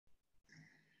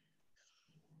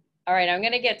All right, I'm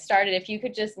going to get started. If you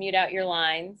could just mute out your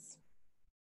lines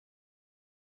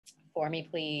for me,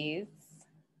 please.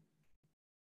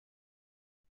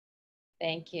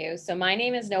 Thank you. So my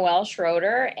name is Noel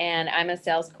Schroeder, and I'm a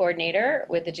sales coordinator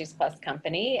with the Juice Plus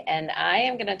company. And I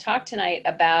am going to talk tonight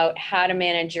about how to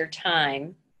manage your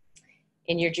time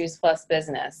in your Juice Plus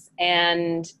business.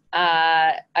 And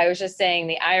I was just saying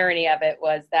the irony of it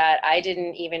was that I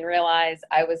didn't even realize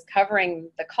I was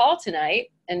covering the call tonight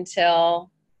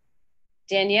until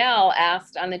Danielle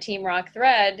asked on the Team Rock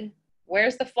thread,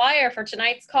 "Where's the flyer for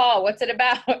tonight's call? What's it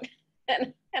about?"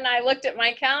 And I looked at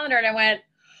my calendar and I went,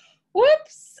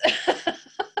 whoops.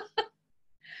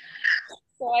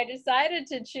 So I decided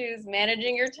to choose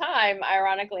managing your time,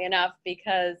 ironically enough,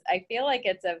 because I feel like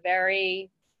it's a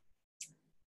very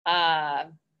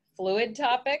fluid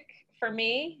topic for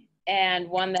me, and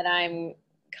one that I'm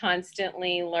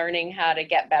constantly learning how to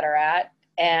get better at.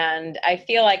 And I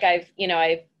feel like I've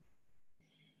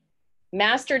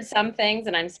mastered some things,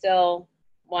 and I'm still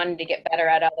wanting to get better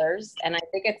at others. And I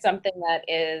think it's something that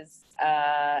is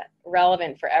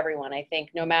relevant for everyone. I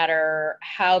think no matter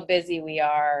how busy we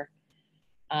are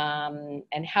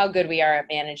and how good we are at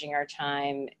managing our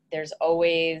time, there's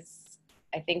always,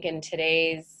 I think in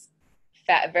today's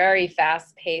very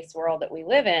fast-paced world that we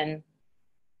live in,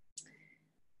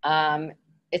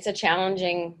 it's a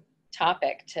challenging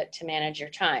topic to manage your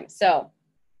time. So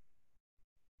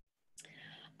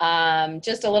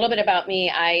just a little bit about me.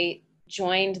 I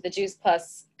joined the Juice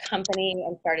Plus company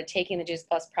and started taking the Juice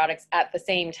Plus products at the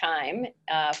same time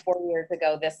 4 years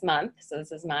ago this month. So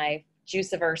this is my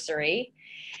Juice-iversary.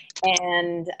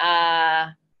 And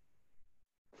I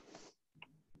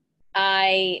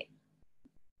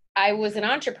was an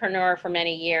entrepreneur for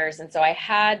many years, and so I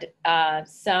had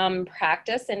some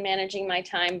practice in managing my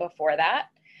time before that,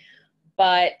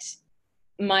 but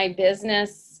my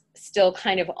business still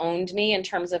kind of owned me in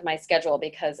terms of my schedule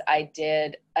because I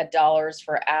did a dollars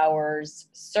for hours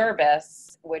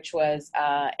service, which was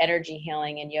energy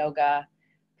healing and yoga,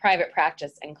 private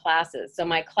practice and classes. So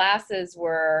my classes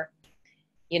were,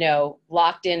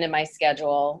 locked into my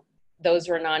schedule. Those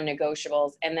were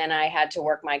non-negotiables. And then I had to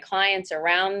work my clients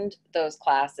around those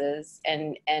classes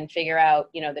and figure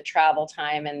out, the travel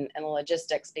time and the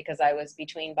logistics, because I was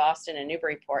between Boston and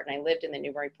Newburyport, and I lived in the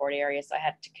Newburyport area. So I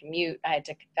had to commute. I had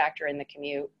to factor in the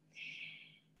commute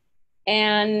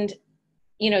and,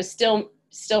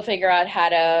 still figure out how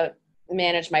to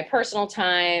manage my personal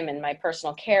time and my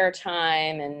personal care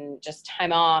time and just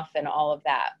time off and all of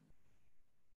that.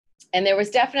 And there was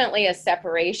definitely a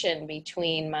separation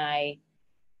between my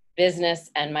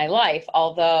business and my life,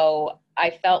 although I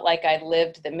felt like I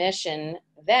lived the mission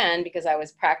then because I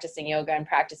was practicing yoga and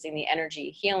practicing the energy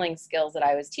healing skills that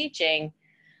I was teaching.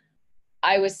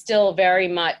 I was still very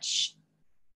much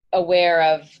aware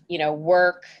of,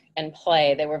 work and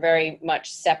play. They were very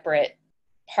much separate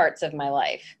parts of my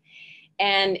life.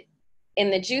 And in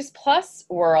the Juice Plus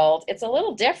world, it's a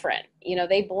little different.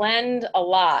 They blend a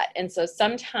lot. And so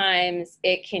sometimes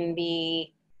it can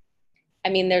be,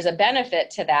 there's a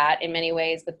benefit to that in many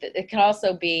ways, but it can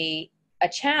also be a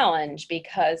challenge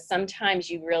because sometimes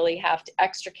you really have to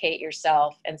extricate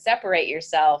yourself and separate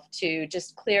yourself to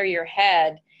just clear your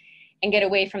head and get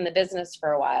away from the business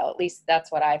for a while. At least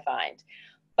that's what I find.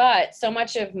 But so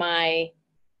much of my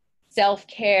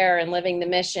self-care and living the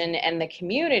mission and the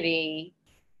community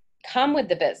come with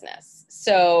the business.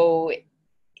 So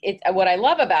what I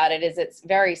love about it is it's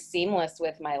very seamless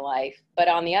with my life. But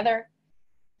on the other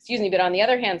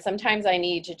hand, sometimes I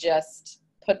need to just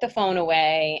put the phone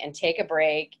away and take a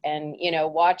break and,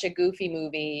 watch a goofy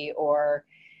movie or,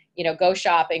 go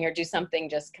shopping or do something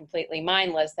just completely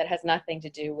mindless that has nothing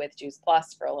to do with Juice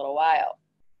Plus for a little while.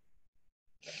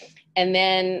 And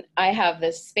then I have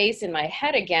this space in my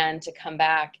head again to come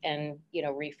back and,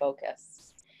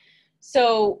 refocus.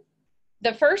 So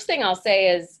the first thing I'll say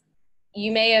is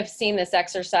you may have seen this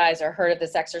exercise or heard of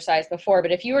this exercise before,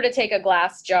 but if you were to take a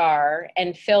glass jar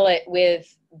and fill it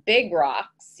with big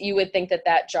rocks, you would think that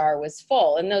that jar was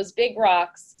full. And those big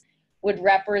rocks would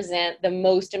represent the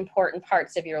most important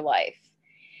parts of your life.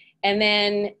 And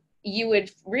then you would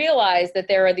realize that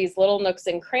there are these little nooks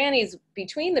and crannies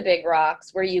between the big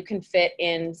rocks where you can fit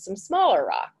in some smaller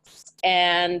rocks.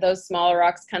 And those smaller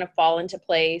rocks kind of fall into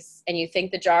place and you think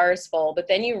the jar is full, but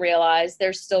then you realize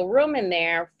there's still room in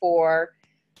there for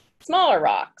smaller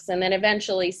rocks and then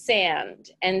eventually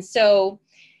sand. And so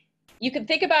you can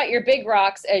think about your big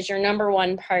rocks as your number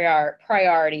one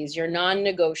priorities, your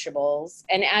non-negotiables.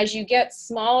 And as you get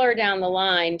smaller down the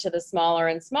line to the smaller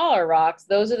and smaller rocks,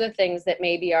 those are the things that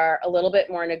maybe are a little bit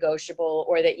more negotiable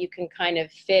or that you can kind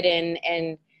of fit in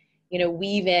and,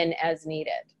 weave in as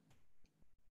needed.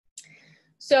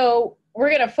 So we're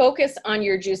going to focus on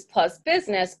your Juice Plus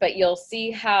business, but you'll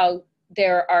see how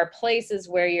there are places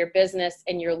where your business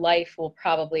and your life will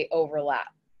probably overlap.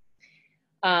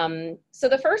 So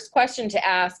the first question to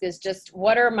ask is just,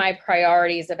 what are my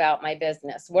priorities about my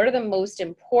business? What are the most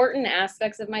important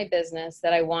aspects of my business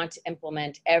that I want to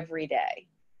implement every day?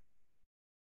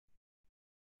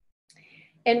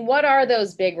 And what are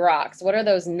those big rocks? What are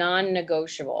those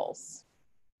non-negotiables?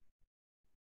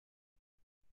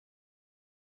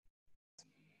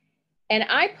 And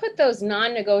I put those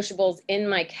non-negotiables in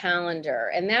my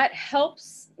calendar, and that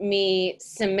helps me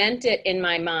cement it in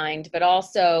my mind. But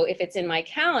also, if it's in my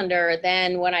calendar,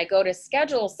 then when I go to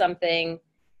schedule something,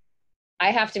 I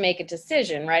have to make a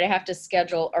decision, right? I have to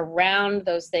schedule around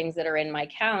those things that are in my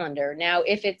calendar. Now,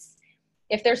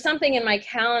 if there's something in my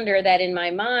calendar that in my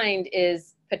mind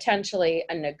is potentially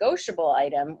a negotiable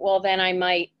item, well, then I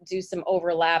might do some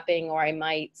overlapping, or I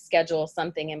might schedule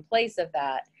something in place of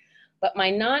that. But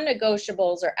my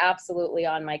non-negotiables are absolutely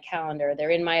on my calendar. They're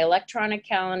in my electronic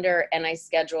calendar, and I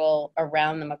schedule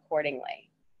around them accordingly.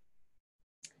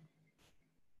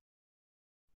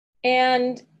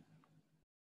 And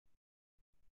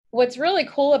what's really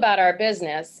cool about our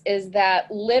business is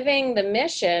that living the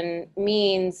mission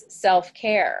means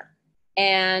self-care.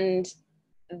 And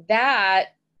that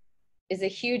is a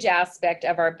huge aspect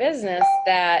of our business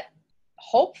that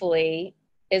hopefully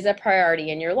is a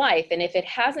priority in your life. And if it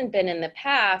hasn't been in the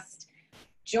past,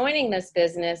 joining this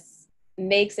business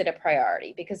makes it a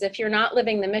priority, because if you're not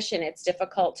living the mission, it's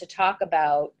difficult to talk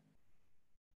about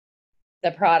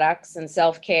the products and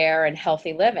self-care and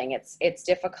healthy living. It's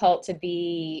difficult to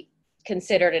be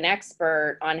considered an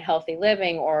expert on healthy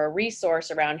living or a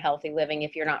resource around healthy living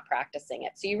if you're not practicing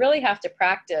it. So you really have to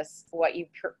practice what you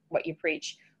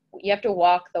preach. You have to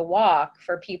walk the walk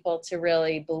for people to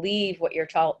really believe what you're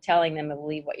telling them and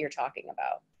believe what you're talking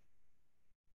about.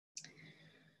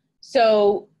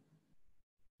 So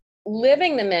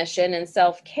living the mission and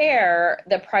self-care,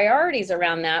 the priorities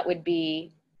around that would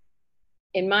be,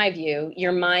 in my view,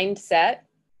 your mindset.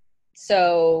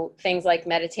 So things like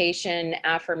meditation,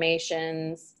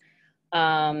 affirmations,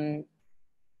 any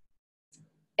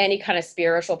kind of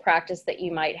spiritual practice that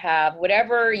you might have,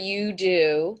 whatever you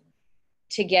do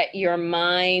to get your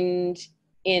mind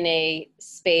in a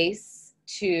space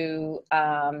to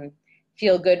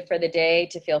feel good for the day,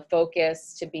 to feel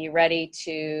focused, to be ready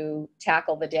to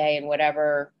tackle the day and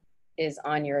whatever is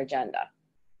on your agenda.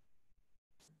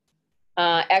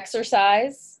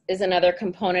 Exercise is another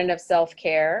component of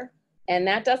self-care, and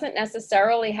that doesn't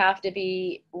necessarily have to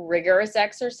be rigorous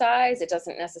exercise. It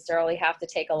doesn't necessarily have to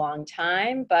take a long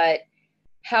time, but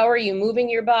how are you moving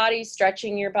your body,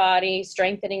 stretching your body,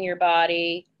 strengthening your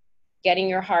body, getting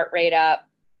your heart rate up?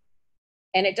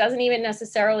 And it doesn't even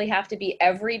necessarily have to be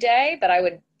every day, but I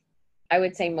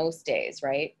would say most days,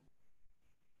 right?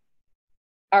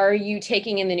 Are you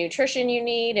taking in the nutrition you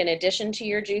need in addition to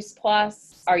your Juice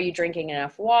Plus? Are you drinking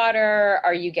enough water?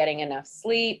 Are you getting enough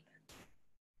sleep?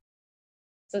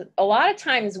 So a lot of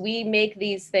times we make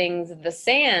these things the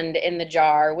sand in the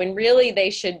jar when really they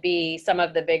should be some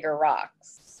of the bigger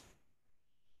rocks.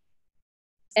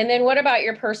 And then what about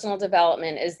your personal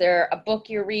development? Is there a book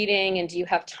you're reading, and do you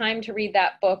have time to read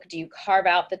that book? Do you carve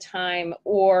out the time?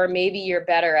 Or maybe you're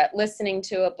better at listening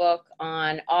to a book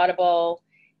on Audible,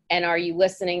 and are you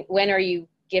listening? When are you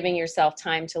giving yourself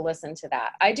time to listen to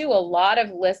that? I do a lot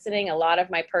of listening, a lot of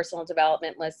my personal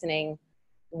development listening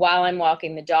while I'm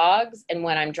walking the dogs and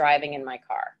when I'm driving in my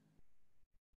car.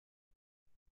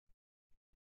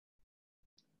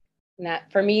 And that,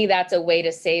 for me, that's a way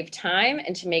to save time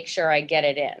and to make sure I get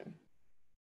it in.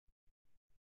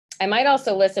 I might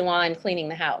also listen while I'm cleaning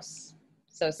the house.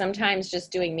 So sometimes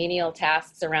just doing menial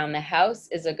tasks around the house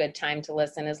is a good time to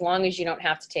listen, as long as you don't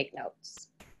have to take notes.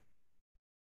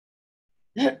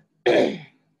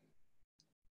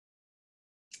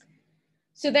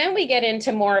 So then we get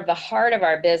into more of the heart of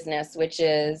our business, which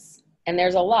is, and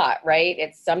there's a lot,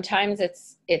 right? Sometimes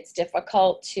it's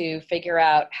difficult to figure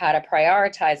out how to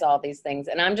prioritize all these things.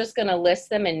 And I'm just going to list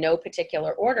them in no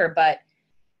particular order, but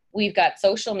we've got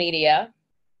social media.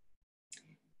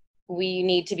 We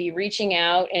need to be reaching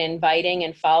out and inviting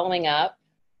and following up.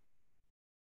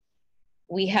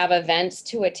 We have events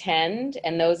to attend,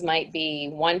 and those might be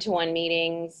one-to-one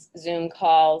meetings, Zoom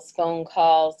calls, phone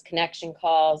calls, connection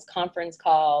calls, conference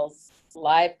calls,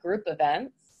 live group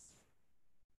events.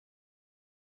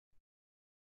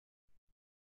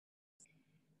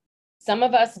 Some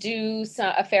of us do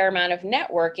a fair amount of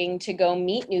networking to go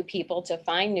meet new people, to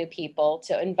find new people,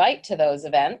 to invite to those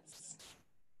events.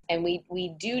 And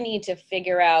we do need to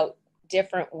figure out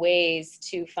different ways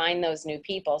to find those new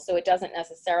people. So it doesn't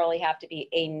necessarily have to be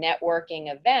a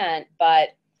networking event, but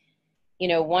you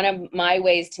know, one of my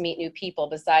ways to meet new people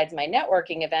besides my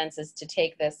networking events is to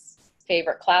take this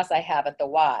favorite class I have at the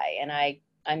Y. And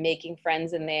I'm making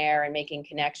friends in there and making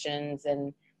connections,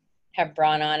 and have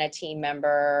brought on a team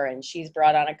member, and she's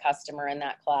brought on a customer in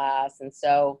that class. And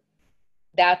so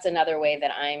that's another way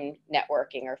that I'm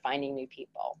networking or finding new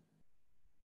people.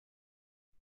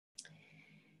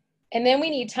 And then we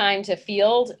need time to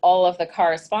field all of the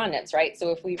correspondence, right?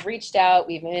 So if we've reached out,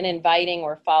 we've been inviting,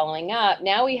 we're following up,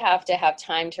 now we have to have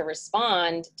time to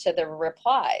respond to the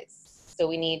replies. So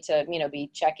we need to, you know, be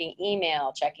checking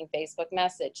email, checking Facebook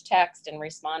message, text, and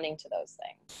responding to those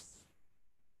things.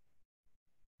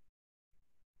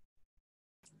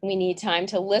 We need time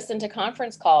to listen to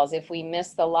conference calls. If we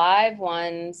miss the live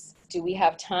ones, do we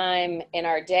have time in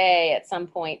our day at some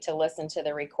point to listen to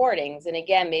the recordings? And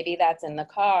again, maybe that's in the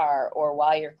car, or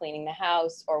while you're cleaning the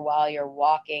house, or while you're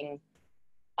walking,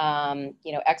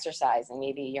 you know, exercising.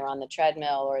 Maybe you're on the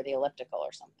treadmill or the elliptical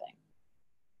or something.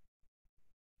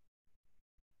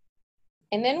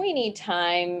 And then we need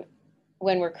time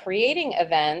when we're creating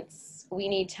events, we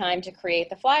need time to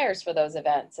create the flyers for those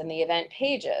events and the event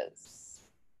pages.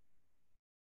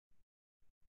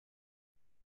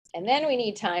 And then we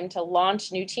need time to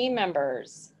launch new team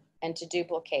members and to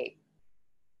duplicate.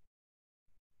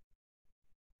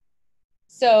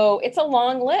 So it's a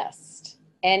long list,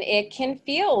 and it can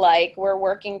feel like we're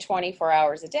working 24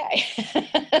 hours a day.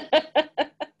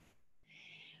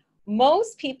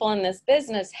 Most people in this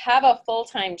business have a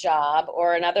full-time job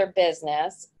or another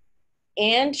business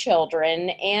and children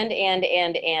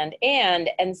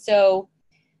and so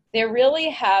they're really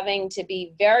having to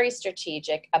be very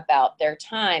strategic about their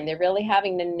time. They're really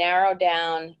having to narrow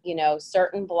down, you know,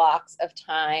 certain blocks of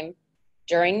time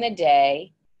during the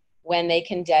day when they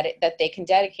can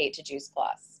dedicate to Juice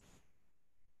Plus.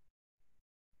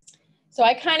 So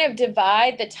I kind of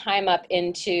divide the time up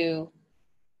into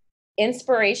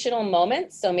inspirational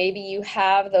moments. So maybe you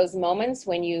have those moments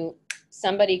when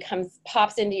somebody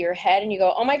pops into your head and you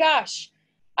go, oh my gosh,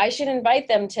 I should invite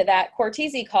them to that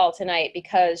Cortese call tonight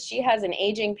because she has an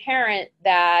aging parent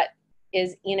that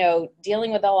is, you know,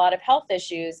 dealing with a lot of health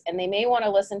issues, and they may want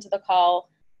to listen to the call,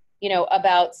 you know,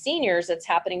 about seniors that's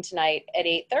happening tonight at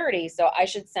 8:30. So I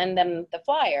should send them the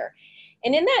flyer.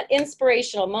 And in that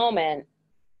inspirational moment,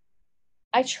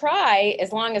 I try,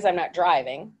 as long as I'm not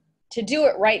driving, to do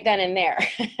it right then and there.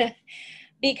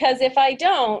 Because if I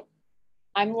don't,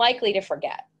 I'm likely to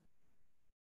forget.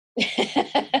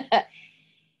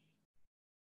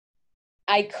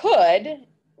 I could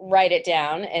write it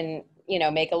down and, you know,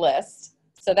 make a list.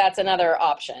 So that's another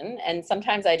option. And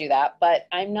sometimes I do that, but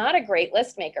I'm not a great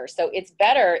list maker. So it's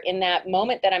better in that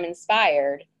moment that I'm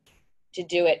inspired to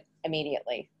do it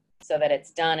immediately so that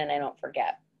it's done and I don't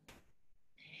forget.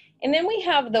 And then we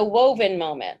have the woven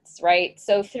moments, right?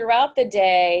 So throughout the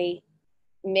day,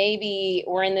 maybe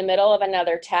we're in the middle of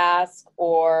another task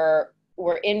or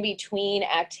we're in between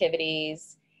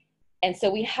activities. And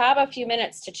so we have a few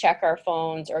minutes to check our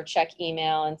phones or check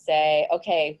email and say,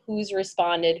 okay, who's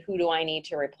responded? Who do I need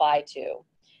to reply to?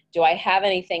 Do I have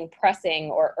anything pressing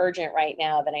or urgent right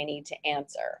now that I need to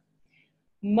answer?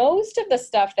 Most of the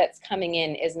stuff that's coming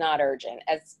in is not urgent.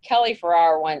 As Kelly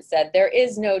Farrar once said, there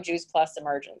is no Juice Plus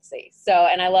emergency. So,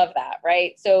 and I love that,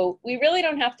 right? So we really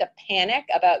don't have to panic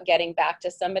about getting back to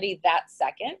somebody that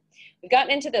second. We've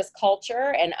gotten into this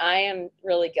culture, and I am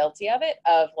really guilty of it,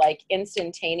 of like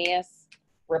instantaneous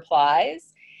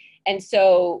replies. And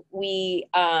so we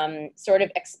sort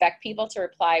of expect people to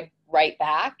reply right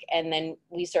back, and then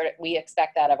we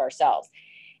expect that of ourselves.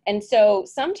 And so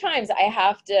sometimes I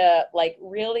have to like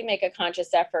really make a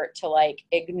conscious effort to like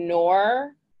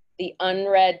ignore the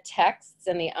unread texts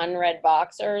and the unread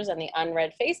boxers and the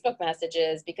unread Facebook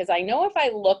messages, because I know if I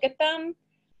look at them,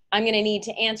 I'm going to need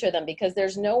to answer them because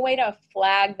there's no way to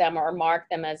flag them or mark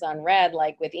them as unread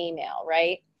like with email,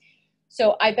 right?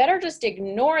 So I better just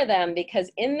ignore them because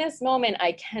in this moment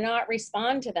I cannot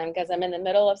respond to them because I'm in the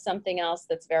middle of something else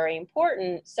that's very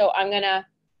important. So I'm going to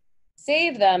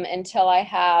save them until I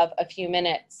have a few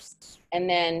minutes and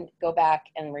then go back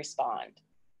and respond.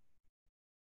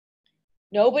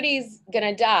 Nobody's going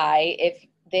to die if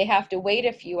they have to wait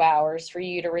a few hours for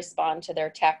you to respond to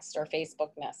their text or Facebook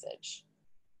message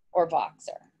or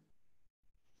Voxer.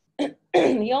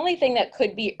 The only thing that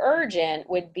could be urgent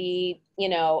would be, you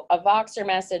know, a Voxer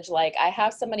message like, I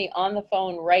have somebody on the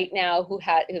phone right now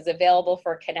who's available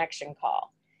for a connection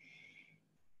call.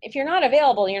 If you're not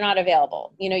available, you're not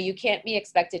available. You know, you can't be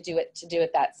expected to do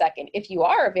it that second. If you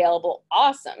are available,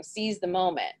 awesome, seize the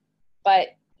moment.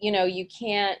 But, you know, you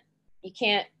can't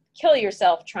kill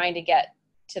yourself trying to get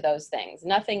to those things.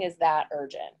 Nothing is that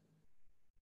urgent.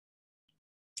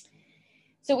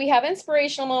 So we have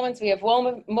inspirational moments, we have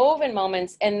woven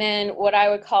moments, and then what I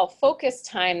would call focus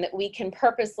time that we can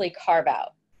purposely carve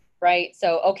out, right?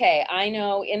 So, okay, I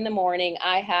know in the morning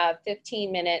I have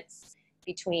 15 minutes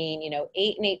between,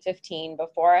 8 and 8:15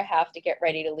 before I have to get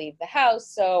ready to leave the house.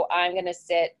 So I'm going to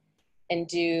sit and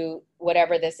do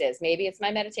whatever this is. Maybe it's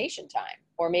my meditation time,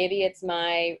 or maybe it's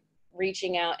my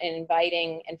reaching out and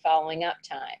inviting and following up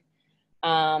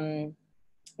time.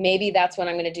 Maybe that's when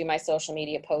I'm going to do my social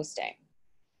media posting.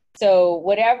 So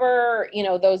whatever,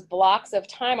 those blocks of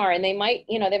time are, and they might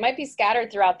be scattered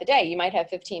throughout the day. You might have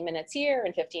 15 minutes here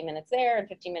and 15 minutes there and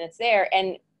 15 minutes there.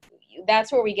 And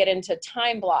that's where we get into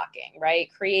time blocking, right?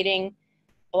 Creating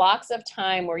blocks of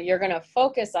time where you're going to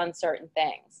focus on certain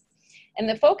things. And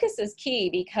the focus is key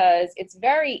because it's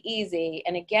very easy.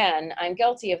 And again, I'm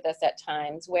guilty of this at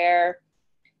times where,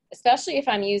 especially if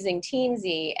I'm using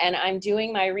Teamsy and I'm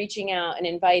doing my reaching out and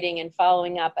inviting and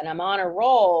following up and I'm on a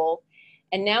roll,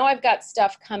 and now I've got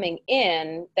stuff coming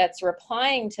in that's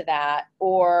replying to that,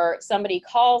 or somebody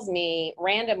calls me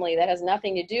randomly that has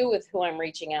nothing to do with who I'm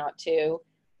reaching out to,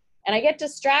 and I get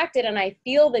distracted and I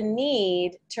feel the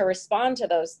need to respond to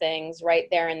those things right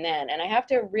there and then. And I have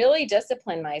to really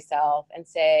discipline myself and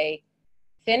say,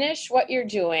 finish what you're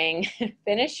doing,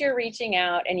 finish your reaching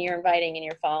out and your inviting and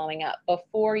your following up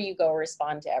before you go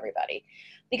respond to everybody.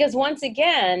 Because once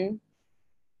again,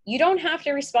 you don't have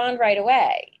to respond right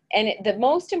away. And the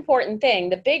most important thing,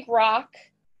 the big rock,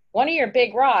 one of your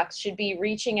big rocks should be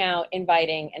reaching out,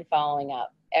 inviting, and following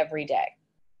up every day.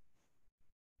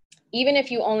 Even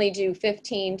if you only do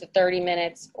 15 to 30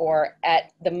 minutes or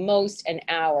at the most an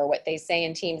hour, what they say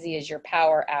in Teamsy is your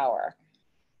power hour.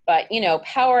 But,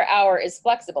 power hour is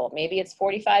flexible. Maybe it's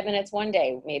 45 minutes one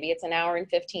day. Maybe it's an hour and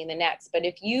 15 the next. But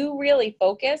if you really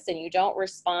focus and you don't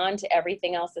respond to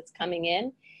everything else that's coming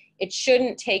in, it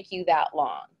shouldn't take you that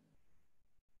long.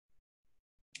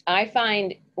 I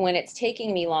find when it's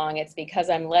taking me long, it's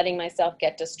because I'm letting myself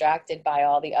get distracted by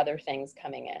all the other things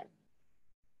coming in.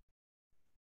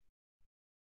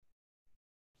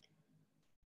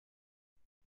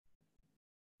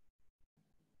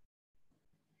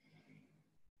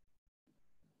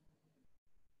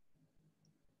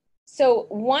 So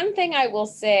one thing I will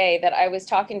say that I was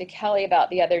talking to Kelly about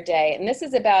the other day, and this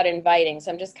is about inviting,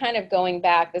 so I'm just kind of going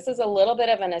back. This is a little bit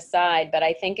of an aside, but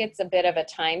I think it's a bit of a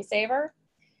time saver.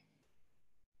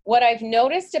 What I've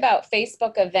noticed about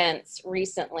Facebook events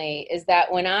recently is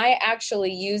that when I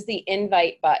actually use the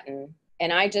invite button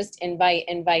and I just invite,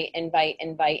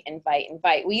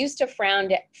 we used to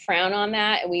frown on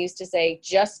that, and we used to say,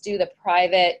 just do the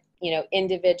private,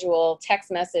 individual text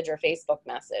message or Facebook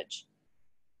message.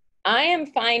 I am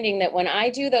finding that when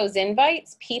I do those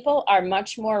invites, people are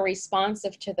much more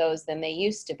responsive to those than they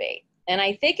used to be. And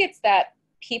I think it's that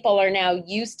people are now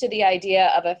used to the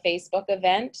idea of a Facebook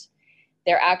event.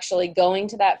 They're actually going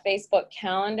to that Facebook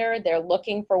calendar. They're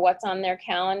looking for what's on their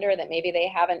calendar that maybe they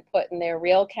haven't put in their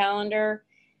real calendar.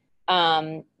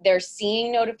 They're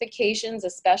seeing notifications,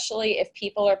 especially if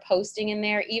people are posting in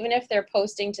there, even if they're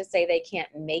posting to say they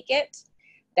can't make it.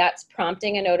 That's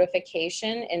prompting a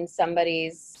notification in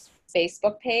somebody's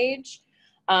Facebook page.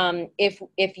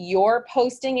 If you're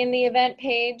posting in the event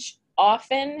page,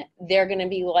 often they're going to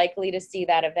be likely to see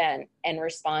that event and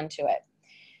respond to it.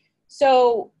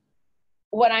 So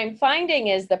what I'm finding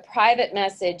is the private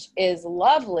message is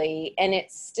lovely and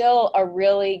it's still a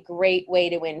really great way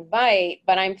to invite,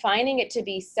 but I'm finding it to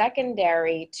be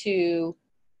secondary to,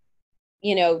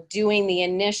 doing the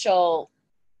initial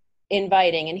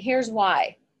inviting. And here's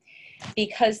why.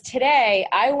 Because today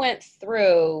I went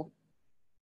through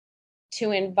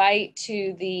to invite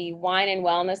to the wine and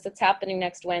wellness that's happening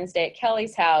next Wednesday at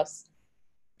Kelly's house.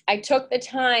 I took the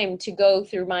time to go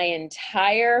through my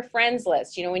entire friends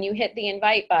list. When you hit the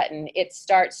invite button, it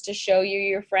starts to show you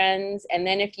your friends. And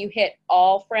then if you hit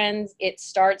all friends, it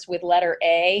starts with letter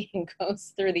A and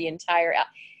goes through the entire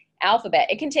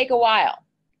alphabet. It can take a while.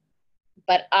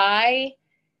 But I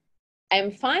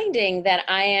am finding that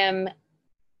I am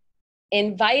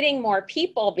inviting more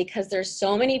people because there's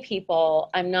so many people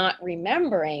I'm not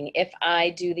remembering if I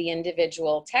do the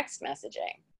individual text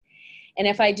messaging. And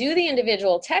if I do the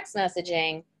individual text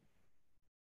messaging,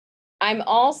 I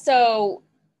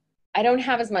don't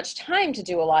have as much time to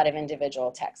do a lot of individual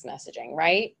text messaging,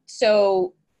 right?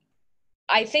 So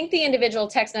I think the individual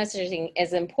text messaging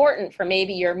is important for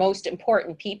maybe your most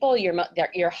important people,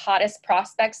 your hottest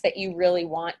prospects that you really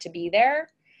want to be there.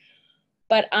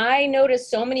 But I noticed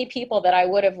so many people that I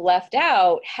would have left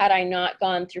out had I not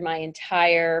gone through my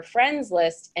entire friends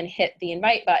list and hit the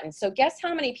invite button. So guess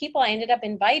how many people I ended up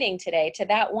inviting today to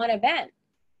that one event?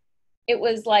 It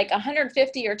was like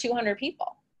 150 or 200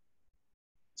 people.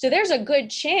 So there's a good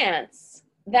chance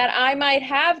that I might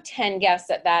have 10 guests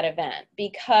at that event,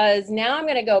 because now I'm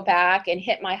going to go back and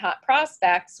hit my hot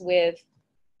prospects with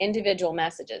individual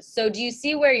messages. So do you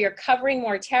see where you're covering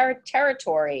more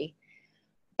territory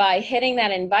by hitting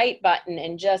that invite button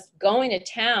and just going to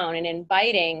town and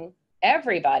inviting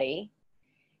everybody,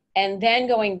 and then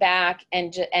going back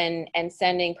and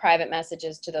sending private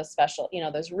messages to those special,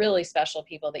 those really special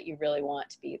people that you really want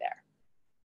to be there.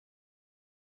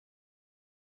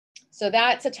 So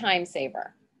that's a time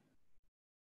saver.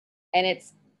 And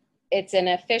it's an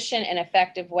efficient and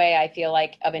effective way, I feel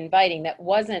like, of inviting that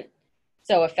wasn't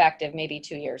so effective maybe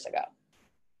 2 years ago.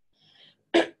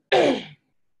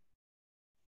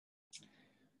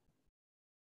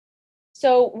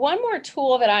 So one more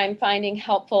tool that I'm finding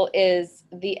helpful is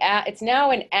the app. It's now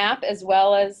an app as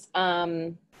well as,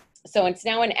 so it's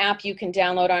now an app you can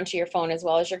download onto your phone as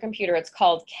well as your computer. It's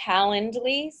called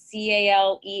Calendly,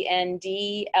 C-A-L-E-N-D-L-Y.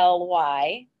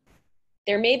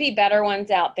 There may be better ones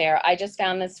out there. I just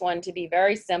found this one to be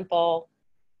very simple.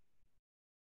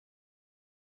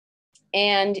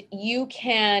 And you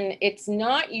can, it's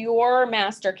not your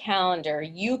master calendar.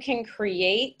 You can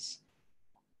create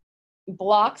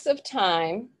blocks of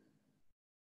time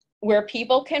where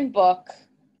people can book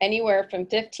anywhere from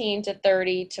 15 to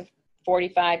 30 to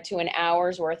 45 to an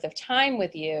hour's worth of time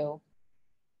with you.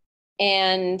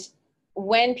 And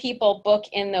when people book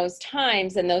in those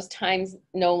times, and those times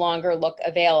no longer look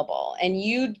available, and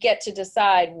you get to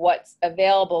decide what's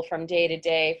available from day to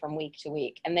day, from week to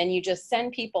week. And then you just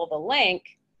send people the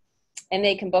link and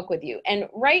they can book with you. And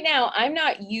right now, I'm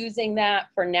not using that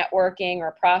for networking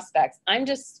or prospects. I'm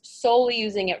just solely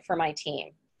using it for my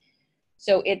team.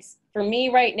 So it's, for me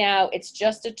right now, it's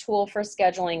just a tool for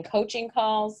scheduling coaching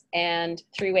calls and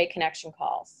three-way connection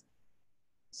calls,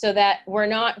 so that we're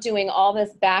not doing all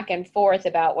this back and forth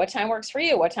about what time works for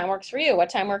you, what time works for you, what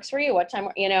time works for you, what time,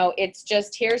 it's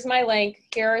just, here's my link.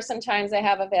 Here are some times I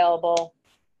have available.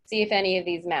 See if any of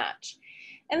these match.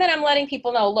 And then I'm letting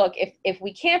people know, look, if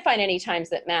we can't find any times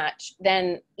that match,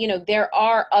 then, there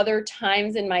are other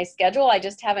times in my schedule. I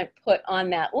just haven't put on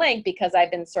that link because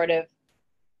I've been sort of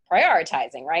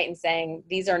prioritizing, right? And saying,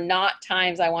 these are not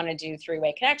times I want to do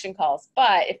three-way connection calls.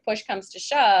 But if push comes to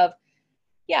shove,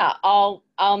 yeah, I'll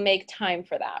make time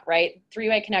for that, right?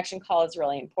 Three-way connection call is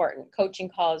really important. Coaching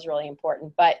call is really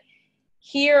important. But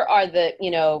here are the,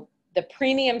 the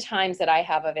premium times that I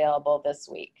have available this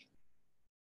week.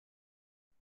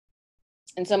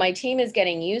 And so my team is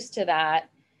getting used to that,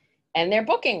 and they're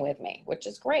booking with me, which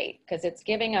is great because it's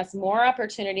giving us more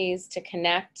opportunities to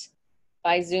connect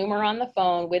by Zoom or on the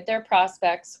phone with their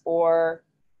prospects, or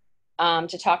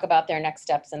to talk about their next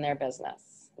steps in their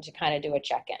business, and to kind of do a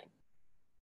check-in.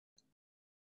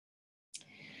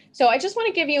 So I just want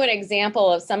to give you an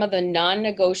example of some of the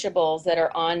non-negotiables that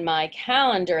are on my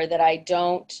calendar that I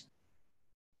don't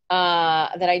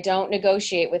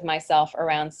negotiate with myself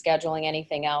around scheduling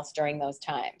anything else during those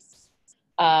times.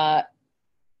 The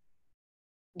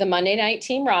Monday night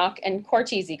Team Rock and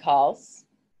Cortese calls.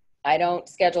 I don't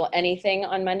schedule anything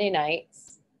on Monday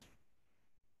nights.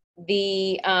 I'm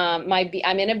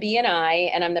in a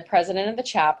BNI and I'm the president of the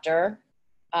chapter.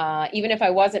 Even if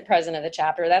I wasn't president of the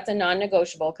chapter, that's a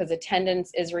non-negotiable because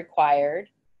attendance is required.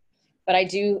 But I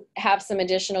do have some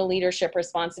additional leadership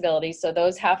responsibilities, so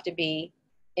those have to be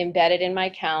embedded in my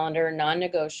calendar,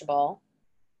 non-negotiable.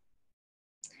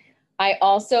 I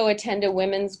also attend a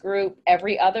women's group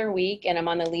every other week, and I'm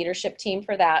on the leadership team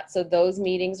for that, so those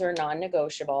meetings are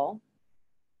non-negotiable.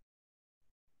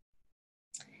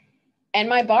 And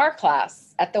my bar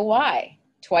class at the Y,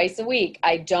 twice a week.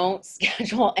 I don't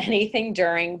schedule anything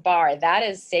during bar. That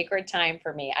is sacred time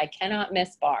for me. I cannot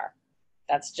miss bar.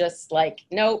 That's just like,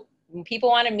 nope. When people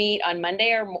want to meet on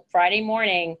Monday or Friday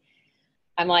morning,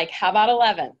 I'm like, how about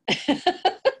 11?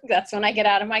 That's when I get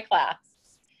out of my class.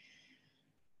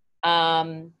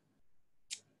 And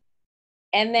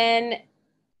then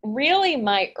really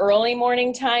my early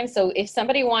morning time. So if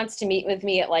somebody wants to meet with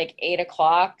me at like 8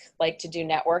 o'clock, like to do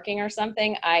networking or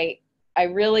something, I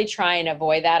really try and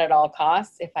avoid that at all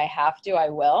costs. If I have to, I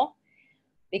will.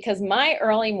 Because my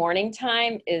early morning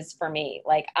time is for me.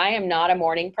 Like, I am not a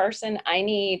morning person. I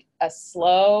need a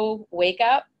slow wake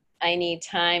up. I need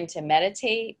time to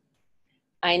meditate.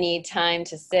 I need time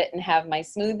to sit and have my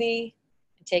smoothie,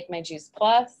 take my Juice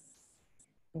Plus,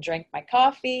 and drink my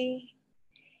coffee.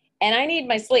 And I need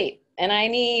my sleep. And I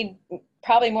need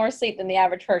probably more sleep than the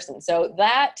average person. So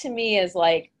that to me is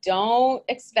like, don't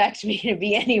expect me to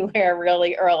be anywhere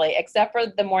really early, except for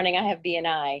the morning I have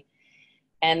BNI.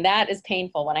 And that is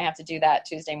painful when I have to do that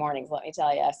Tuesday mornings, let me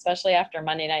tell you, especially after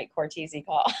Monday night Cortese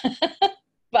call.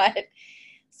 But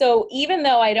so even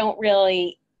though I don't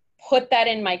really put that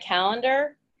in my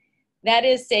calendar, that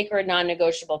is sacred,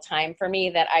 non-negotiable time for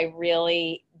me that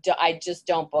I just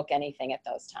don't book anything at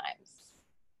those times.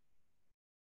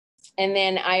 And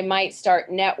then I might start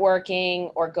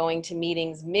networking or going to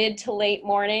meetings mid to late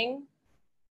morning.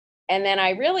 And then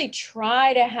I really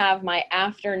try to have my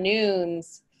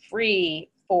afternoons free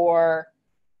for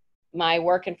my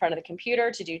work in front of the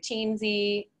computer to do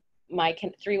Teamsy, my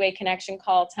three-way connection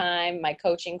call time, my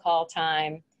coaching call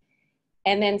time.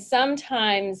 And then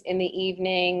sometimes in the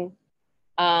evening,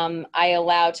 I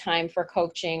allow time for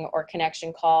coaching or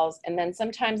connection calls. And then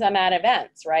sometimes I'm at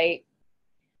events, right?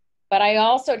 But I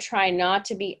also try not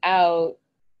to be out,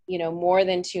 more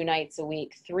than 2 nights a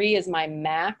week. 3 is my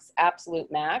max,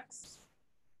 absolute max.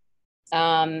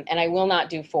 And I will not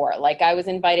do 4. Like I was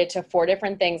invited to 4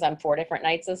 different things on 4 different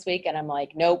nights this week. And I'm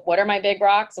like, nope, what are my big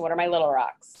rocks and what are my little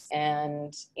rocks?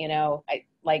 And, I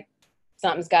like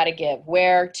something's got to give.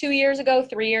 Where 2 years ago,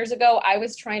 3 years ago, I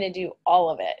was trying to do all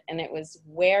of it and it was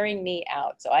wearing me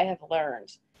out. So I have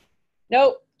learned,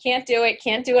 nope, can't do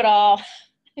it all.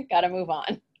 Got to move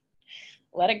on.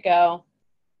 Let it go.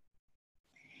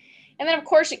 And then of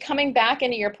course, you're coming back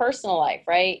into your personal life,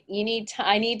 right?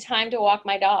 I need time to walk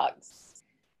my dogs.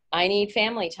 I need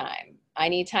family time. I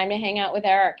need time to hang out with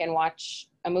Eric and watch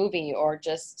a movie or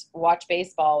just watch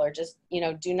baseball or just,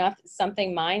 do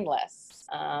something mindless.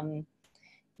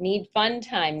 Need fun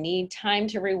time, need time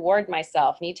to reward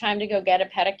myself, need time to go get a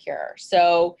pedicure.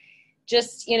 So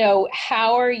just,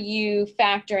 how are you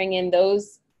factoring in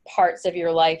those parts of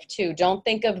your life too? Don't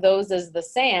think of those as the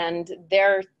sand.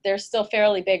 They're still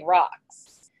fairly big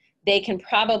rocks. They can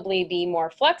probably be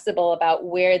more flexible about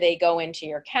where they go into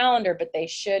your calendar, but they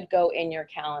should go in your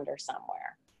calendar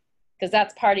somewhere because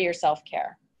that's part of your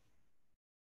self-care.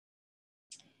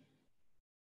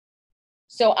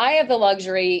 So I have the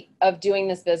luxury of doing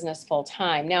this business full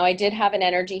time. Now I did have an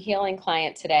energy healing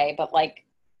client today, but like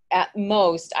at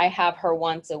most I have her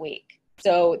once a week.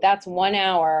 So that's 1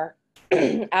 hour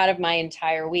out of my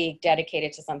entire week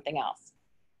dedicated to something else.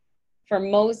 For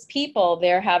most people,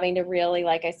 they're having to really,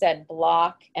 like I said,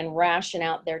 block and ration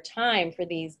out their time for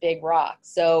these big rocks.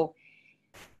 So,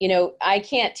 I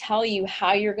can't tell you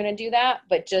how you're going to do that,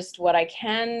 but just what I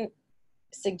can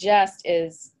suggest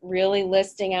is really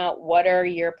listing out what are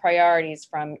your priorities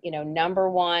from, number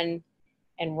 1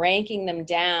 and ranking them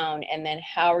down. And then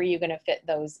how are you going to fit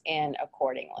those in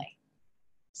accordingly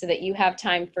so that you have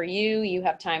time for you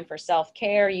have time for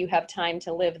self-care, you have time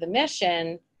to live the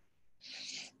mission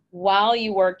while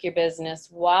you work your business,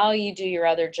 while you do your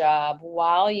other job,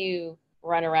 while you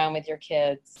run around with your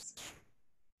kids,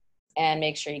 and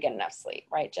make sure you get enough sleep.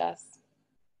 Right, Jess?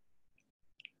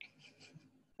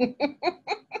 I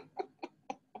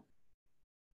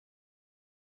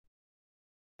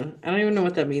don't even know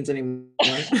what that means anymore.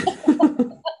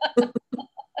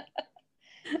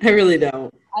 I really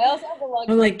don't. I also have the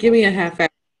luxury. I'm like, give me a half hour.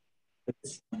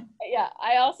 Yeah,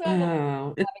 I also have the luxury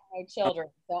Oh, of having no children.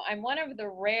 So I'm one of the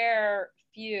rare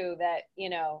few that,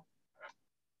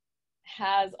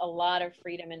 has a lot of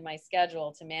freedom in my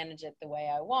schedule to manage it the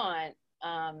way I want.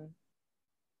 And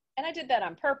I did that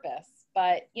on purpose.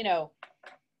 But,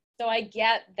 so I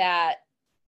get that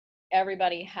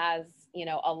everybody has,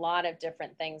 a lot of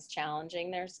different things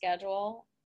challenging their schedule.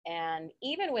 And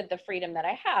even with the freedom that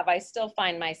I have, I still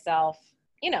find myself,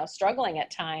 struggling at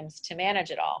times to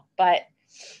manage it all. But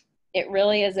it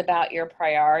really is about your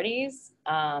priorities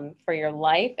for your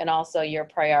life and also your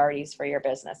priorities for your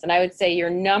business. And I would say your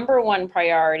number 1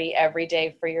 priority every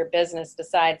day for your business,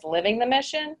 besides living the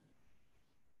mission,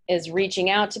 is reaching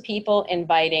out to people,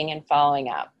 inviting, and following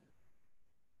up.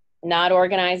 Not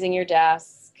organizing your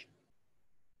desk,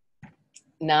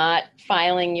 not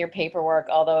filing your paperwork.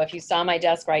 Although if you saw my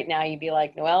desk right now, you'd be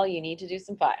like, Noel, you need to do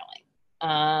some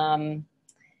filing.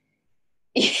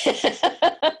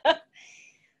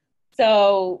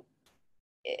 So,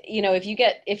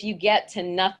 if you get to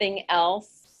nothing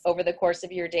else over the course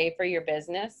of your day for your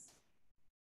business,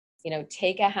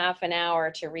 take a half an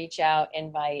hour to reach out,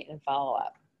 invite, and follow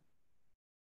up.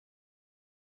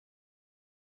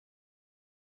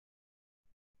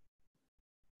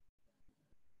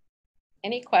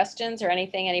 Any questions or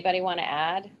anything anybody want to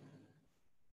add?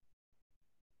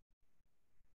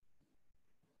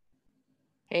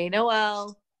 Hey,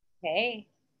 Noel. Hey.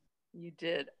 You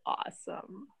did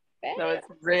awesome. So it's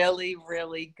really,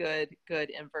 really good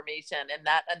information. And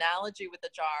that analogy with the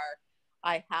jar,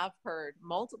 I have heard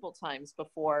multiple times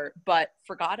before, but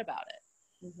forgot about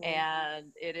it. Mm-hmm.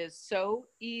 And it is so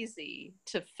easy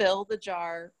to fill the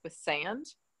jar with sand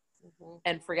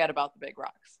and forget about the big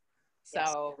rocks.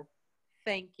 So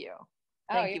thank you.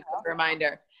 Oh, Thank you for the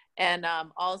reminder. And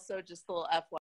also just a little FYI.